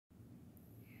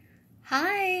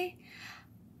Hi,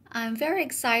 I'm very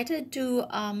excited to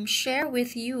share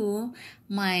with you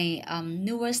my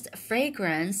newest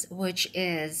fragrance, which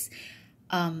is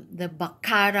the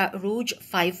Baccarat Rouge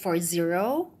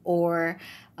 540, or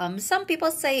some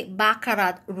people say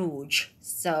Baccarat Rouge.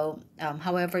 So,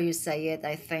 however you say it,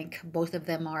 I think both of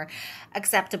them are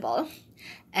acceptable.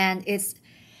 And it's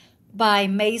by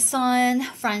Maison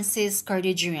Francis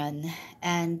Cardigian.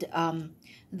 And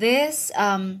this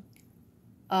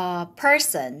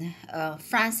person,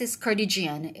 Francis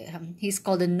Cardigian, he's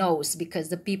called the nose because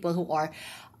the people who are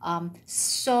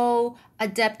so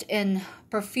adept in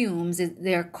perfumes,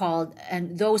 they're called,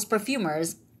 and those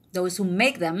perfumers, those who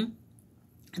make them,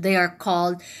 they are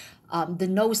called the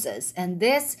noses. And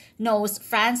this nose,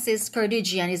 Francis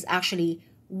Cardigian, is actually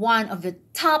one of the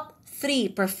top 3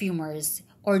 perfumers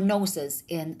or noses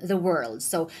in the world.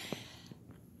 So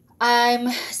I'm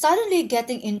suddenly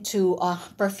getting into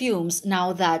perfumes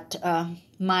now that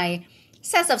my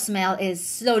sense of smell is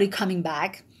slowly coming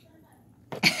back.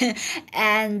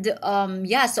 And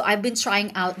yeah, so I've been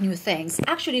trying out new things.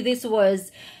 Actually, this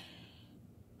was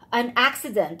an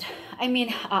accident. I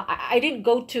mean, I didn't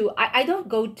go to, I don't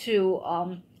go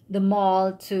to the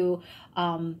mall to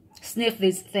sniff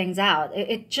these things out.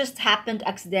 It just happened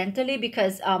accidentally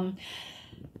because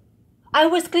I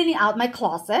was cleaning out my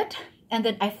closet, and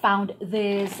then I found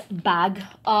this bag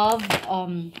of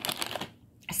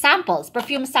samples,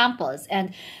 perfume samples.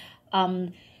 And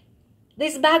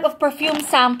this bag of perfume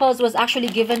samples was actually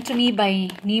given to me by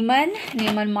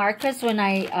Neiman Marcus when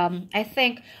I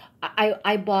think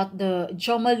I bought the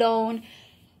Jo Malone,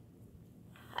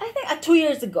 I think 2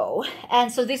 years ago. And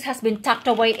so this has been tucked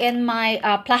away in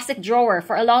my plastic drawer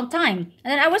for a long time.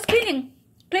 And then I was cleaning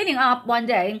up one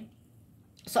day.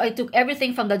 So I took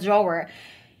everything from the drawer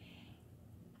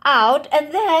out,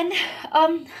 and then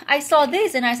I saw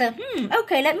this and I said,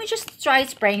 okay, let me just try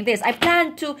spraying this. I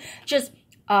planned to just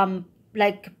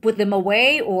like put them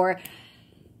away or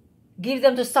give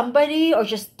them to somebody or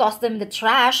just toss them in the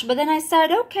trash. But then I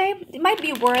said, okay, it might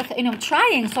be worth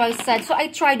trying. So I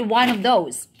tried one of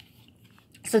those.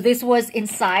 So this was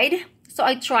inside. So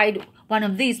I tried one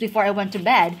of these before I went to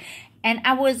bed, and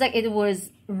I was like, it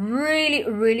was really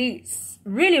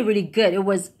good. It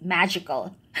was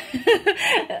magical.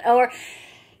 Or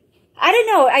I don't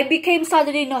know, I became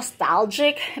suddenly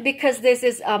nostalgic because this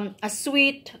is a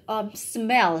sweet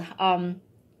smell.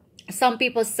 Some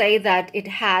people say that it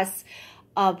has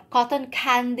a cotton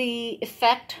candy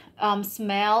effect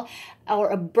smell, or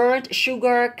a burnt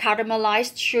sugar,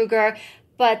 caramelized sugar.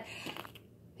 But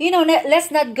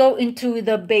let's not go into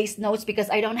the base notes because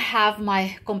I don't have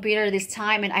my computer this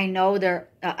time, and I know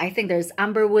I think there's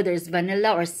amberwood, there's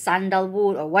vanilla or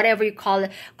sandalwood or whatever you call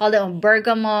it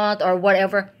bergamot or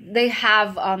whatever. They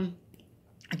have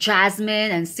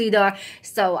jasmine and cedar.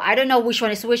 So I don't know which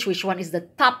one is which one is the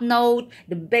top note,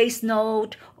 the base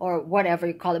note, or whatever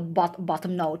you call it,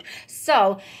 bottom note.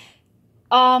 So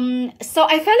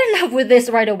I fell in love with this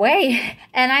right away,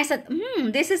 and I said,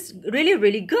 this is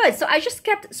really good. So I just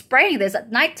kept spraying this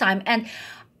at nighttime, and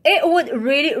it would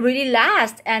really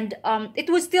last, and it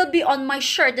would still be on my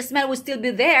shirt. The smell would still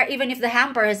be there even if the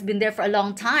hamper has been there for a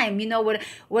long time.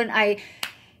 When I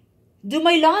do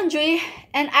my laundry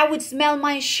and I would smell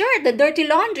my shirt, the dirty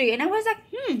laundry, and I was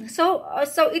like, so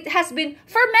it has been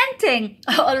fermenting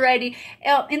already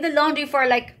in the laundry for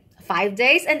like 5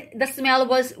 days, and the smell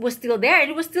was still there, and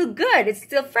it was still good, it's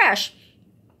still fresh.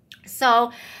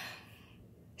 So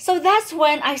that's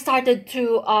when I started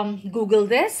to Google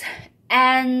this,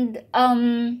 and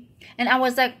I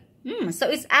was like, so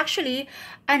it's actually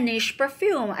a niche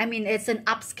perfume. I mean, it's an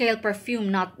upscale perfume,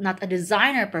 not a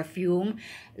designer perfume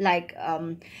like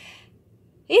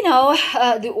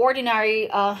the ordinary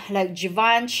like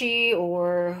Givenchy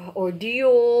or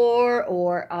Dior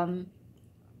or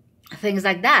things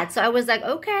like that. So I was like,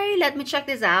 okay, let me check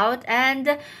this out.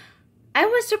 And I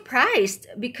was surprised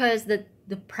because the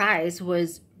price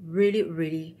was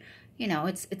really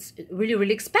it's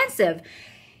really expensive.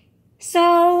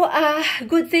 So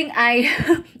good thing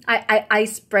I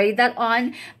sprayed that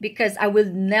on, because I will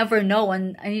never know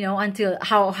until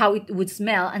how it would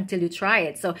smell until you try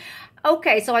it. So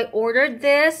okay, so I ordered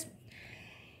this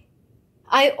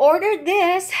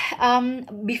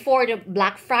before the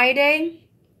Black Friday.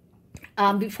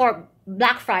 Before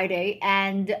Black Friday,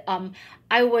 and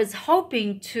I was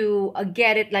hoping to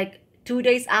get it like 2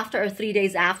 days after or 3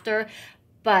 days after,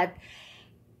 but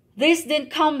this didn't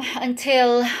come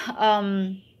until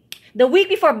the week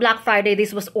before Black Friday.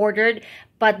 This was ordered,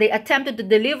 but they attempted to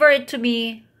deliver it to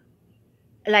me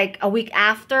like a week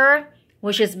after,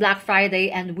 which is Black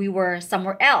Friday, and we were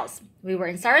somewhere else. We were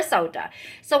in Sarasota.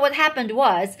 So what happened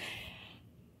was,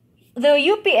 the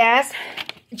UPS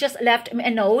just left me a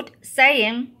note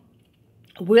saying,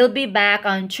 we'll be back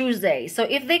on Tuesday. So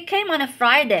if they came on a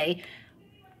Friday,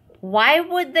 why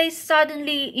would they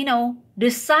suddenly, you know,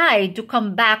 decide to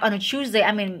come back on a Tuesday?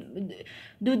 I mean,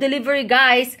 do delivery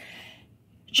guys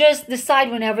just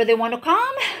decide whenever they want to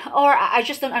come? Or I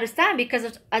just don't understand,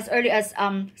 because as early as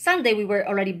Sunday, we were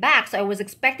already back. So I was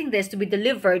expecting this to be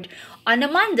delivered on a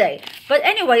Monday. But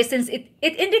anyway, since it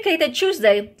indicated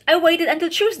Tuesday, I waited until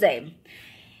Tuesday.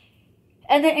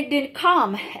 And then it didn't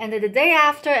come. And then the day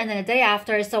after, and then the day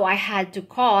after. So I had to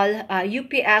call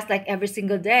UPS like every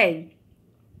single day.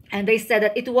 And they said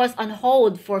that it was on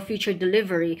hold for future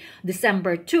delivery,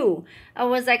 December 2. I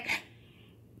was like,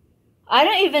 I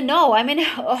don't even know. I mean,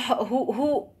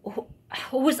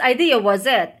 whose idea was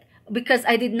it? Because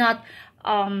I did not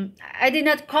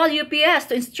call UPS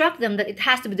to instruct them that it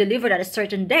has to be delivered at a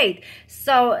certain date.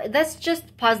 So that's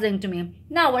just puzzling to me.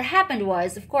 Now, what happened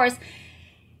was, of course,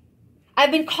 I've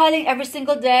been calling every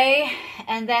single day,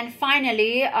 and then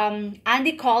finally,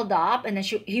 Andy called up, and then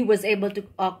he was able to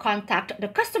contact the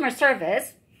customer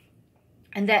service.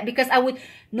 And that, because I would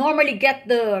normally get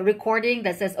the recording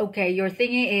that says, okay, your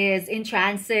thingy is in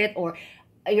transit, or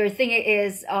your thingy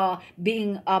is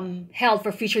being held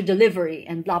for future delivery,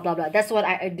 and blah, blah, blah. That's what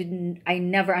I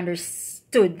never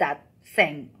understood that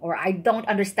thing, or I don't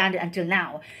understand it until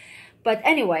now. But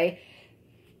anyway,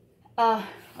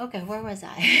 okay, where was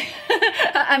I?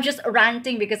 I'm just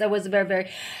ranting because I was very,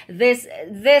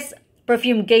 this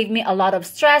perfume gave me a lot of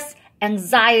stress,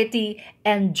 anxiety,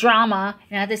 and drama,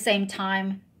 and at the same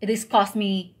time, it has cost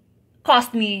me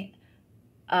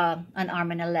an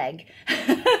arm and a leg.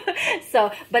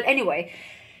 So, but anyway,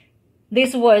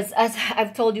 this was, as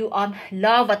I've told you,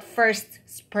 love at first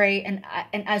spray, and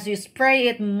as you spray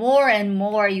it more and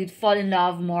more, you'd fall in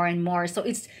love more and more. So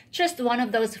it's just one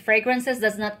of those fragrances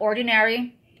that's not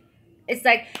ordinary. It's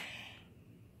like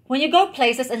when you go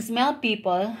places and smell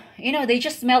people, you know, they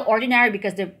just smell ordinary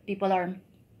because the people are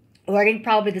wearing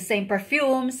probably the same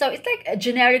perfume. So it's like a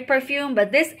generic perfume,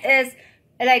 but this is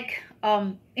like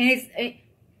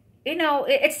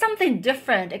it's something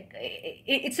different.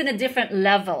 It's in a different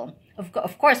level.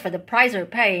 Of course, for the price you're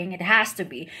paying, it has to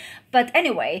be. But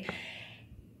anyway,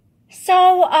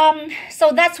 so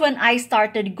that's when I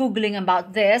started Googling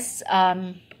about this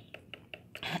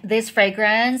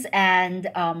fragrance, and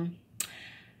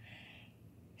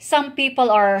some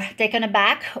people are taken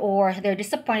aback or they're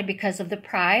disappointed because of the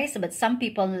price, but some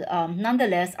people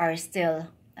nonetheless are still,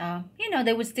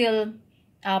 they would still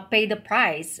pay the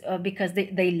price because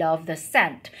they love the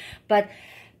scent. But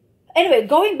anyway,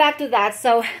 going back to that,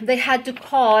 so they had to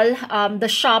call the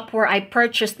shop where I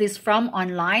purchased this from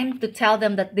online to tell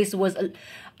them that this was,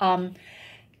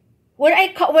 when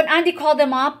Andy called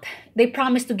them up, they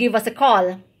promised to give us a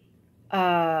call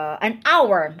an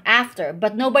hour after,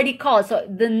 but nobody called. So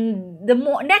the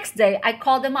next day, I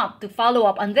called them up to follow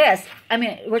up on this. I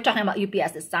mean, we're talking about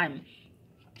UPS this time.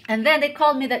 And then they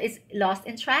called me that it's lost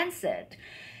in transit.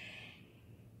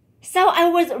 So I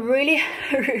was really,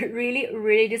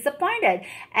 really disappointed.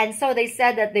 And so they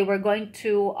said that they were going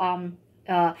to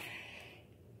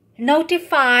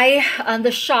notify on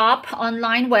the shop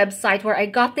online website where I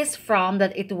got this from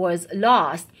that it was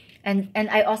lost. And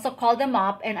I also called them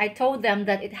up and I told them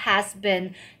that it has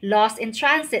been lost in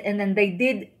transit. And then they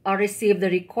did receive the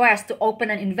request to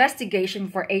open an investigation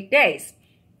for 8 days.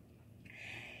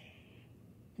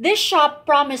 This shop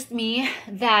promised me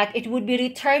that it would be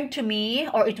returned to me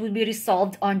or it would be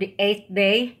resolved on the 8th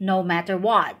day, no matter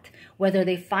what. Whether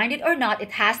they find it or not,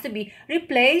 it has to be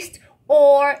replaced,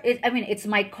 or it's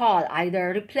my call, either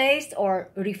replaced or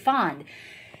refund.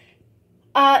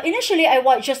 Initially,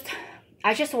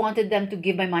 I just wanted them to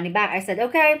give my money back. I said,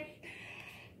 okay,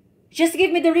 just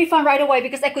give me the refund right away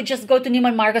because I could just go to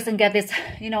Neiman Marcus and get this,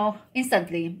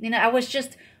 instantly.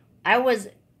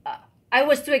 I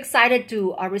was too excited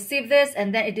to receive this,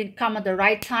 and then it didn't come at the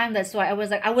right time. That's why I was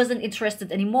like, I wasn't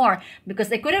interested anymore because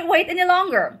I couldn't wait any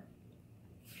longer.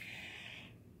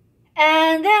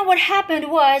 And then what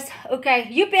happened was, okay,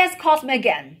 UPS calls me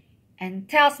again and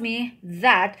tells me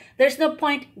that there's no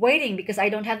point waiting because I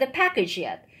don't have the package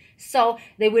yet. So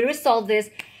they will resolve this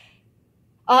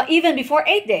even before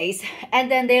 8 days,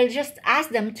 and then they'll just ask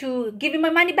them to give me my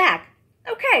money back.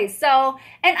 Okay, so,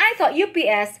 and I thought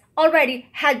UPS already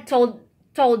had told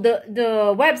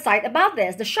the website about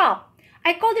this, the shop.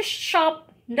 I called the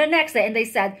shop the next day and they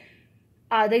said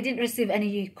they didn't receive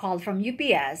any call from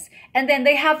UPS, and then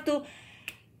they have to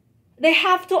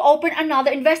open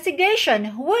another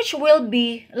investigation, which will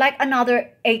be like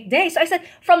another 8 days. So I said,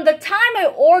 from the time I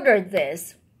ordered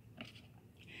this,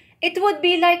 it would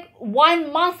be like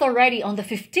 1 month already on the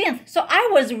 15th. So I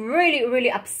was really,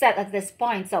 really upset at this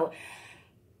point. So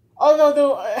although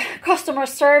the customer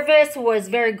service was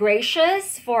very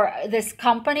gracious for this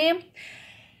company,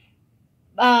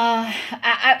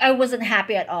 I wasn't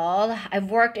happy at all. I've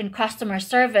worked in customer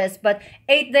service, but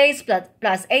 8 days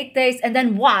plus 8 days, and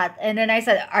then what? And then I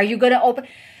said, are you going to open?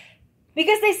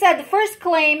 Because they said the first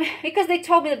claim, because they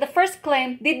told me that the first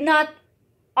claim did not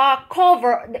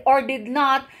cover, or they did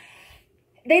not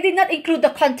include the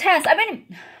contents. I mean,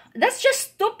 that's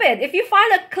just stupid. If you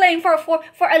file a claim for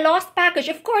a lost package,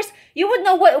 of course, you would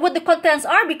know what the contents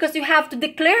are because you have to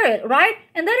declare it, right?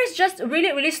 And that is just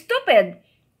really, really stupid.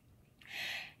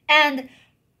 And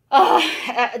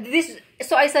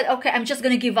so I said, okay, I'm just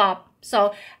going to give up.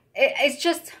 So it's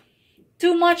just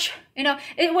too much, you know,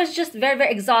 it was just very,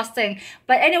 very exhausting.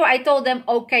 But anyway, I told them,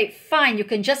 okay, fine, you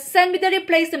can just send me the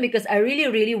replacement because I really,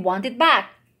 really want it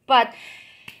back. But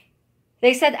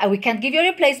they said, we can't give you a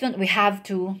replacement. We have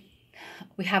to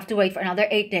wait for another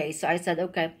 8 days. So I said,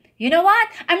 okay, you know what?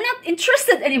 I'm not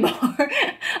interested anymore.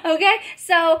 Okay.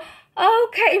 So,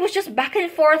 okay. It was just back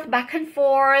and forth, back and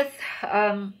forth.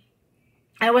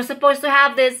 I was supposed to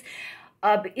have this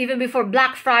even before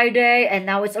Black Friday, and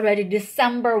now it's already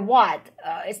December what?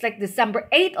 It's like December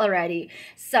 8th already.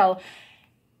 So,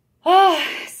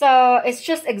 so it's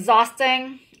just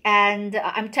exhausting. And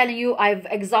I'm telling you, I've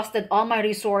exhausted all my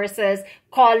resources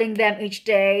calling them each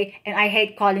day. And I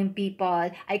hate calling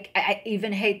people. I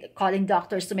even hate calling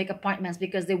doctors to make appointments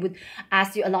because they would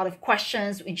ask you a lot of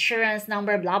questions, insurance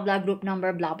number, blah, blah, group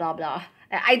number, blah, blah, blah.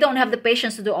 I don't have the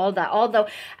patience to do all that. Although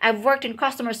I've worked in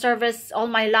customer service all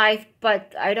my life,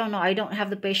 but I don't know. I don't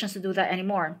have the patience to do that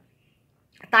anymore.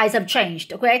 Times have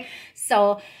changed, okay?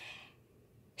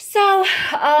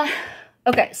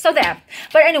 Okay, so there.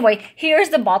 But anyway, here's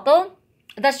the bottle.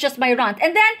 That's just my rant.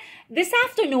 And then this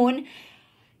afternoon,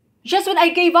 just when I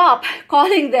gave up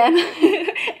calling them,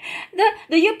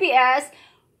 the UPS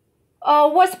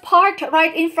was parked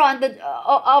right in front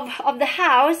of the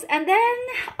house. And then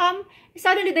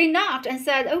suddenly they knocked and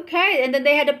said, okay. And then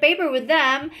they had a paper with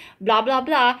them, blah, blah,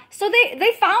 blah. So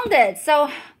they found it.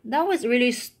 So that was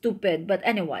really stupid. But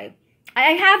anyway,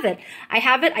 I have it.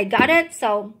 I got it.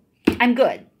 So I'm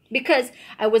good. Because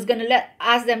I was going to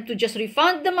ask them to just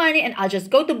refund the money, and I'll just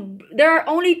go to, there are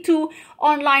only 2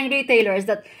 online retailers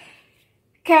that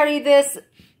carry this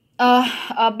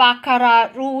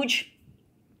Baccarat, Rougue,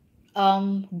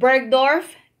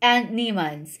 Bergdorf, and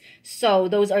Neiman's. So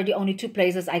those are the only 2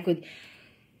 places I could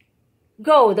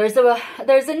go. There's a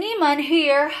Neiman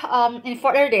here in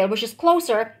Fort Lauderdale, which is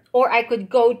closer, or I could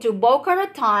go to Boca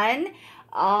Raton,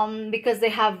 because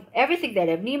they have everything. They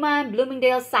have Neiman,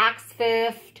 Bloomingdale, Saks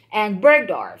Fifth, and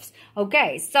Bergdorf's.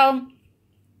 Okay, so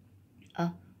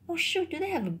oh shoot, do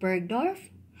they have a Bergdorf?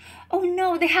 Oh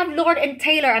no, they have Lord and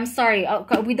Taylor. I'm sorry.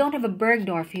 Okay, we don't have a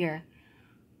Bergdorf here.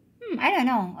 I don't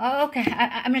know. Oh, okay,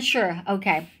 I'm not sure.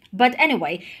 Okay, but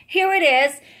anyway, here it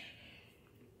is.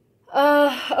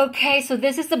 Okay, so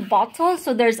this is the bottle.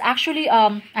 So there's actually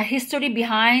a history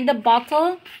behind the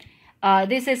bottle.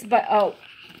 This is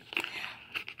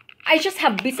I just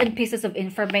have bits and pieces of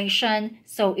information.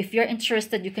 So if you're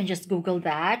interested, you can just Google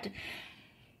that.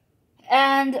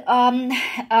 And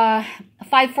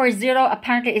 540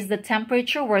 apparently is the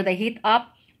temperature where they heat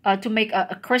up to make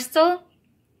a crystal.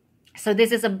 So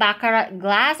this is a Baccarat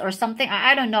glass or something.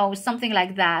 I don't know, something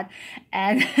like that.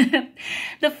 And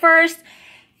the first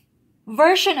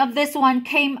version of this one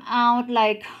came out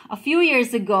like a few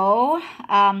years ago.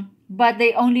 But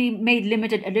they only made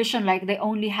limited edition. Like they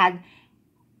only had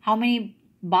how many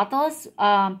bottles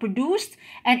produced,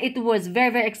 and it was very,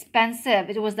 very expensive.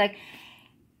 It was like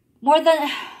more than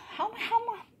how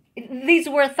these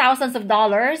were thousands of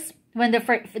dollars when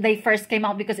they first came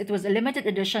out, because it was a limited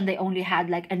edition. They only had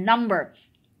like a number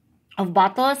of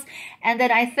bottles. And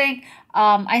then I think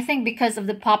because of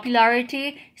the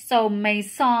popularity, so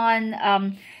Maison,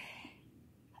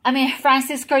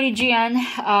 Francis Cardigian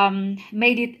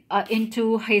made it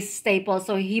into his staple.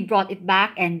 So he brought it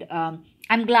back, and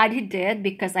I'm glad he did,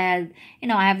 because I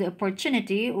have the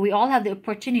opportunity. We all have the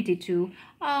opportunity to,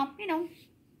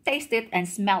 taste it and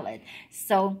smell it.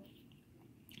 So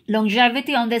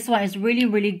longevity on this one is really,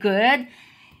 really good.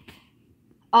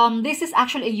 This is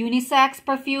actually a unisex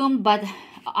perfume, but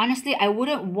honestly, I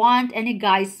wouldn't want any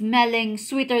guy smelling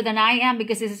sweeter than I am,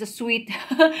 because this is a sweet,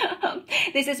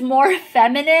 this is more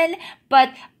feminine.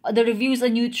 But the reviews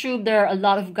on YouTube, there are a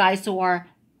lot of guys who are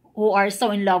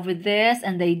so in love with this,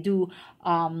 and they do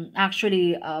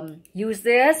actually use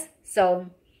this. So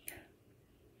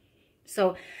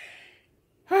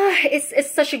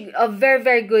it's such a very,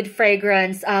 very good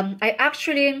fragrance. I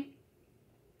actually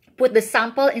put the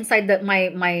sample inside my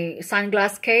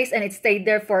sunglass case, and it stayed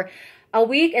there for a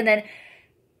week. And then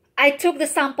I took the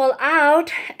sample out,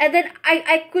 and then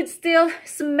I could still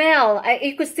smell.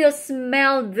 You could still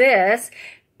smell this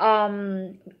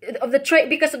of the tray,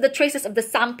 because of the traces of the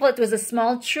sample. It was a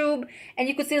small tube, and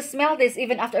you could still smell this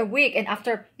even after a week, and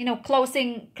after, you know,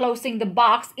 closing the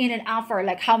box in and out for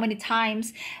like how many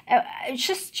times.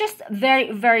 It's just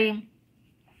very, very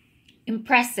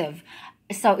impressive.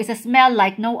 So it's a smell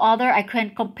like no other. I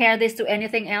can't compare this to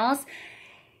anything else.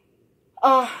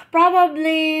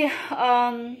 Probably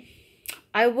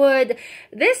I would,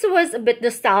 this was a bit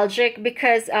nostalgic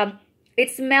because it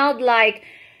smelled like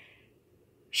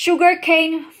sugar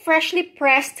cane, freshly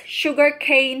pressed sugar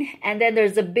cane, and then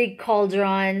there's a big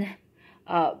cauldron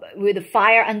with a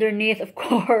fire underneath, of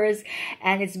course,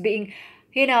 and it's being,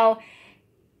 you know,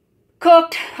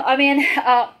 cooked. I mean,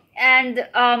 and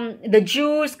the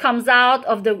juice comes out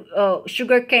of the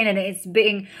sugar cane, and it's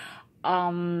being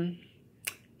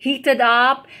heated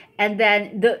up, and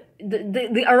then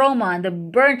the aroma, the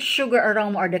burnt sugar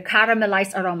aroma or the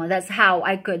caramelized aroma, that's how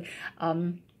I could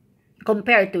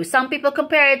compare it to. Some people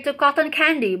compare it to cotton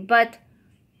candy, but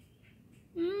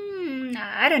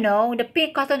I don't know. The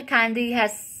pink cotton candy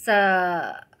has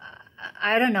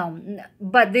I don't know,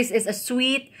 but this is a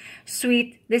sweet,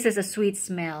 this is a sweet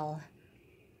smell.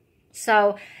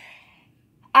 So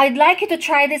I'd like you to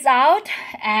try this out,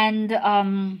 and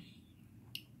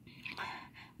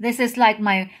this is like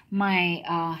my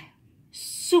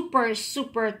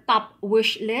super top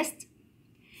wish list,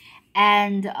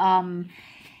 and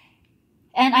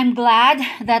I'm glad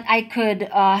that I could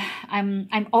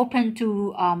I'm open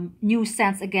to new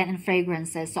scents again and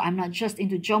fragrances. So I'm not just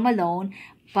into Jo Malone,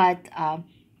 but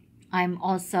I'm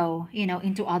also, you know,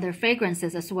 into other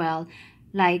fragrances as well.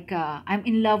 Like I'm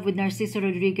in love with Narciso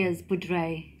Rodriguez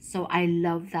Poudre, so I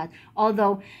love that.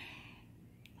 Although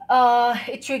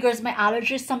it triggers my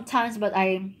allergies sometimes, but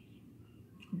I'm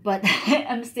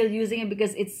still using it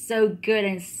because it's so good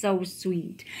and so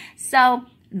sweet. So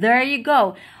there you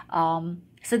go.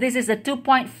 So this is a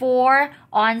 2.4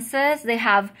 ounces. They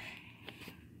have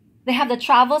the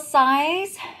travel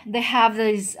size. They have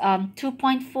this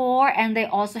 2.4, and they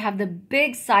also have the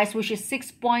big size, which is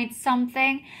 6 point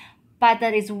something, but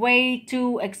that is way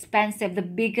too expensive. The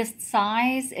biggest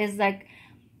size is like,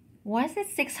 was it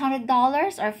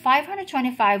 $600 or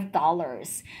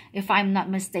 $525, if I'm not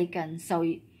mistaken.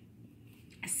 So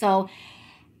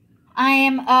I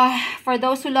am for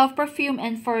those who love perfume,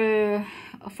 and for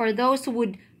those who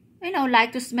would, you know,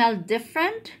 like to smell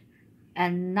different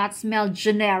and not smell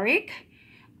generic,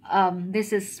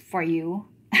 this is for you.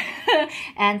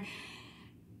 And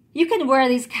you can wear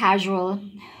this casual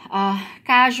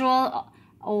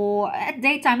or at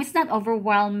daytime. It's not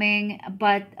overwhelming,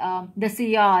 but the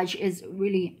sillage is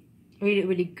really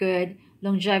good.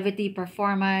 Longevity,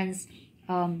 performance.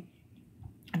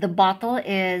 The bottle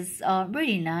is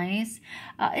really nice.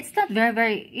 It's not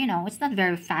very, you know, it's not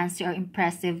very fancy or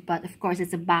impressive, but of course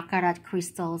it's a Baccarat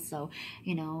crystal, so,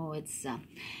 you know, it's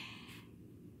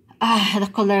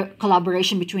the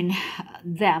collaboration between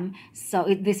them. So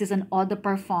this is an eau de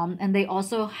parfum, and they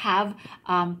also have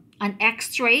an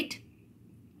extrait.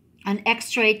 An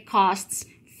extrait costs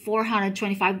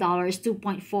 $425,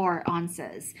 2.4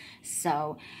 ounces.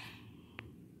 So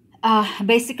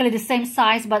basically the same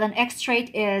size, but an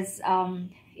extrait is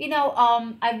you know,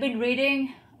 I've been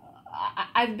reading,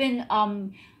 I've been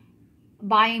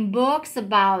buying books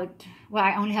about, well,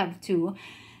 I only have 2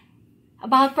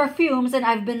 about perfumes, and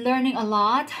I've been learning a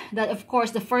lot. That of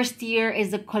course the first year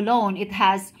is the cologne. It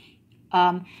has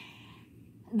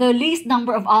the least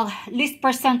least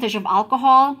percentage of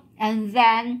alcohol, and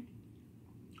then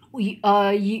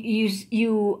you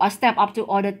step up to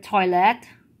eau de toilette,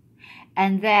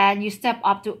 and then you step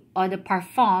up to eau de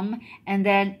parfum, and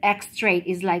then extrait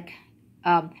is like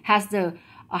has the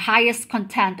highest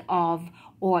content of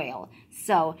oil.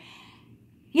 So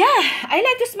yeah, I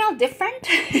like to smell different.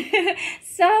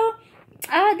 So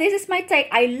this is my take.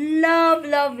 I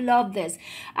love this.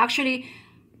 Actually,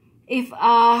 if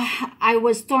I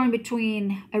was torn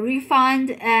between a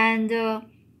refund and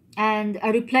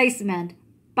a replacement,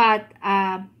 but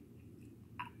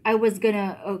I was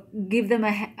gonna give them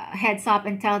a heads up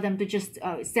and tell them to just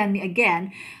send me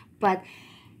again. But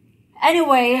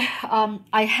anyway,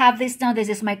 I have this now. This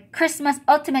is my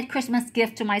ultimate Christmas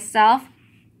gift to myself.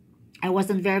 I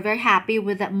wasn't very happy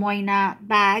with that Moina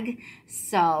bag,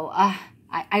 so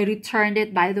I returned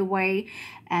it, by the way,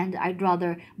 and I'd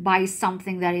rather buy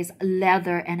something that is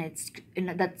leather and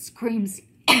that screams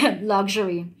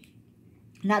luxury,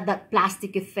 not that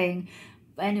plasticky thing.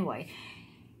 But anyway,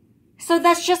 So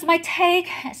that's just my take.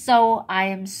 So I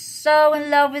am so in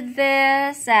love with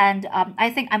this, and I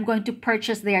think I'm going to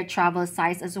purchase their travel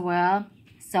size as well.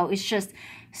 So it's just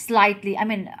slightly,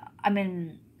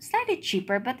 slightly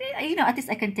cheaper, but you know, at least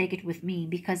I can take it with me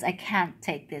because I can't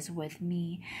take this with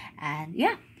me. And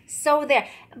yeah, so there.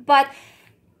 But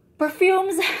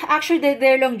perfumes, actually,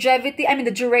 their longevity,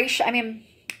 the duration,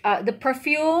 the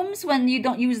perfumes, when you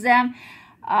don't use them,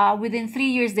 within 3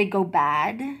 years they go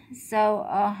bad. So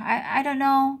I don't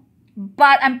know,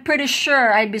 but I'm pretty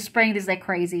sure I'd be spraying this like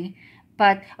crazy.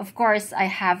 But of course I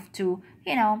have to,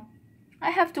 I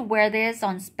have to wear this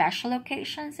on special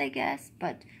occasions, I guess.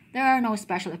 But there are no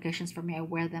special occasions for me. I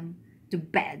wear them to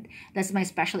bed. That's my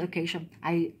special occasion.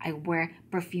 I wear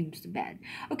perfumes to bed.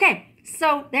 Okay,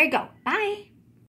 so there you go. Bye.